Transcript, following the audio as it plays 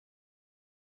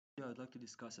I'd like to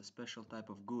discuss a special type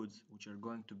of goods which are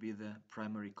going to be the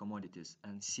primary commodities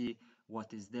and see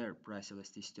what is their price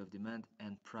elasticity of demand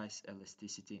and price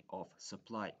elasticity of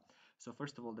supply. So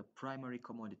first of all, the primary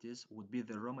commodities would be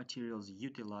the raw materials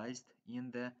utilized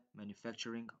in the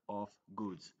manufacturing of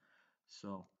goods.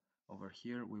 So over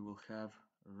here we will have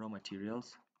raw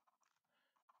materials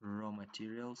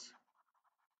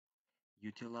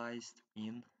utilized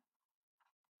in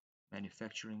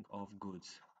manufacturing of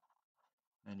goods,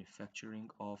 manufacturing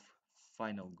of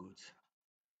final goods.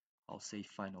 I'll say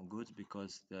final goods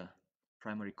because the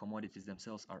primary commodities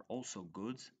themselves are also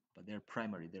goods, but they're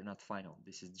primary, they're not final.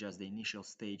 This is just the initial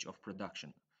stage of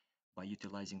production by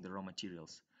utilizing the raw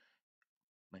materials.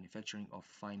 Manufacturing of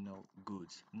final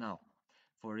goods. Now,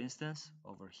 for instance,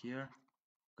 over here,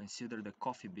 consider the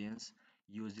coffee beans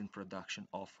used in production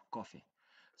of coffee.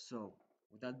 So,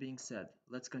 with that being said,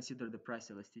 let's consider the price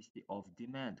elasticity of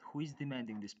demand. Who is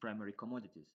demanding these primary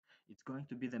commodities? It's going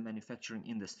to be the manufacturing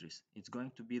industries. It's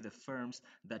going to be the firms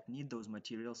that need those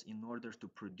materials in order to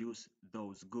produce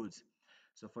those goods.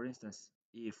 So, for instance,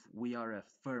 if we are a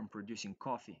firm producing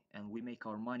coffee and we make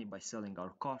our money by selling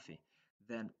our coffee,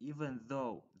 then even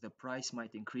though the price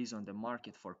might increase on the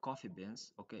market for coffee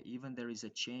beans, okay, even there is a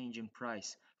change in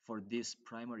price for this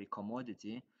primary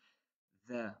commodity,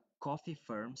 the coffee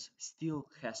firms still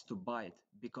has to buy it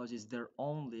because it's their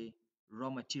only raw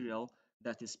material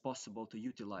that is possible to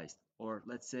utilize, or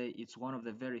let's say it's one of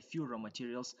the very few raw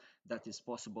materials that is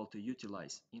possible to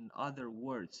utilize. In other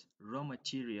words, raw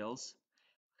materials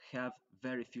have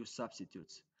very few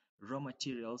substitutes. Raw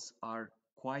materials are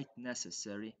quite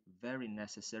necessary, very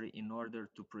necessary in order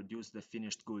to produce the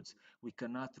finished goods. We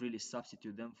cannot really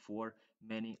substitute them for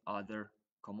many other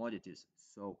commodities.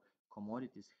 So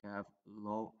commodities have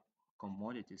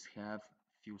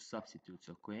few substitutes,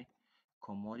 okay?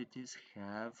 Commodities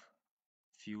have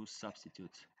few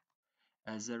substitutes.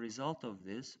 As a result of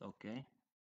this, okay,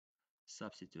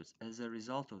 substitutes. As a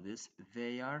result of this,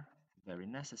 they are very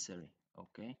necessary,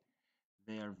 okay?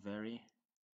 They are very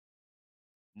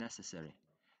necessary.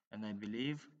 And I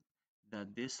believe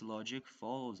that this logic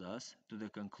follows us to the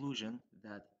conclusion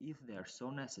that if they are so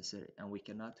necessary and we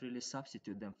cannot really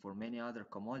substitute them for many other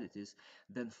commodities,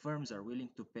 then firms are willing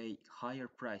to pay higher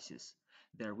prices.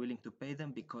 They are willing to pay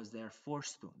them because they are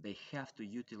forced to. They have to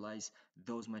utilize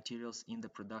those materials in the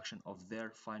production of their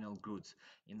final goods.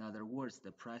 In other words,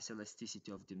 the price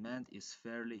elasticity of demand is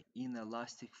fairly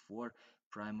inelastic for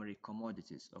primary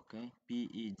commodities. Okay,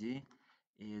 PED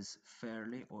is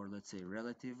fairly, or let's say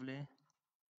relatively,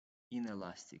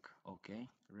 inelastic. Okay,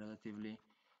 relatively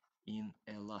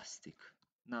inelastic.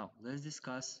 Now let's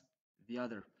discuss the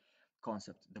other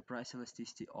concept, the price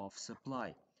elasticity of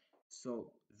supply.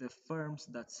 So the firms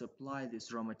that supply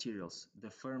these raw materials, the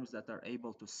firms that are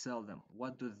able to sell them,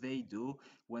 what do they do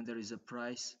when there is a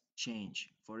price change?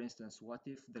 For instance, what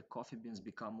if the coffee beans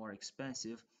become more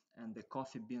expensive and the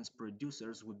coffee beans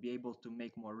producers would be able to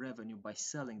make more revenue by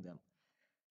selling them?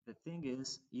 The thing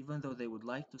is, even though they would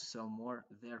like to sell more,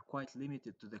 they are quite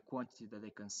limited to the quantity that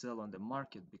they can sell on the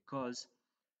market because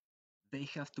they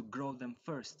have to grow them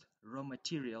first. Raw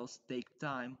materials take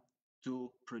time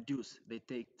to produce, they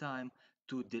take time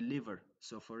to deliver.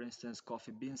 So for instance,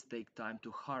 coffee beans take time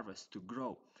to harvest, to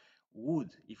grow.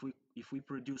 Wood, if we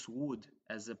produce wood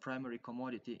as a primary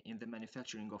commodity in the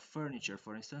manufacturing of furniture,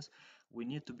 for instance, we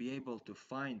need to be able to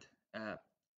find a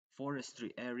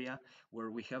forestry area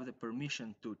where we have the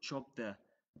permission to chop the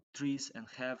trees and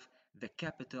have the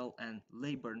capital and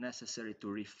labor necessary to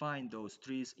refine those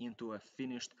trees into a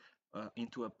finished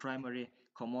into a primary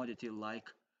commodity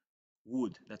like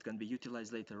wood that can be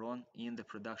utilized later on in the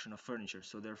production of furniture.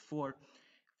 So therefore,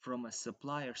 from a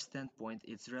supplier standpoint,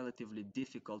 it's relatively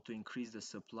difficult to increase the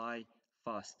supply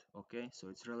fast. Okay, so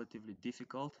it's relatively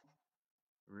difficult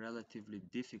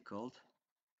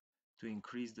to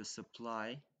increase the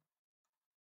supply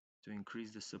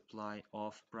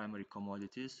of primary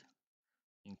commodities,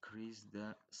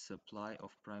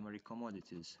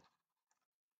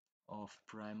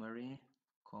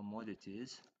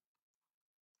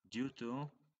 due to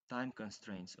time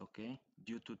constraints. Okay,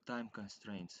 due to time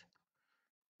constraints,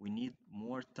 we need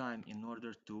more time in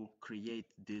order to create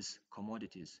these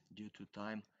commodities due to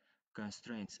time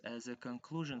constraints. As a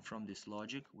conclusion from this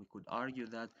logic, we could argue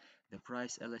that the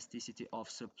price elasticity of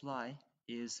supply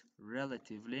is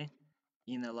relatively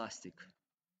inelastic.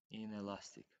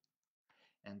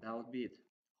 And that would be it.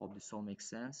 Hope this all makes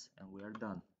sense, and we are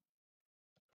done.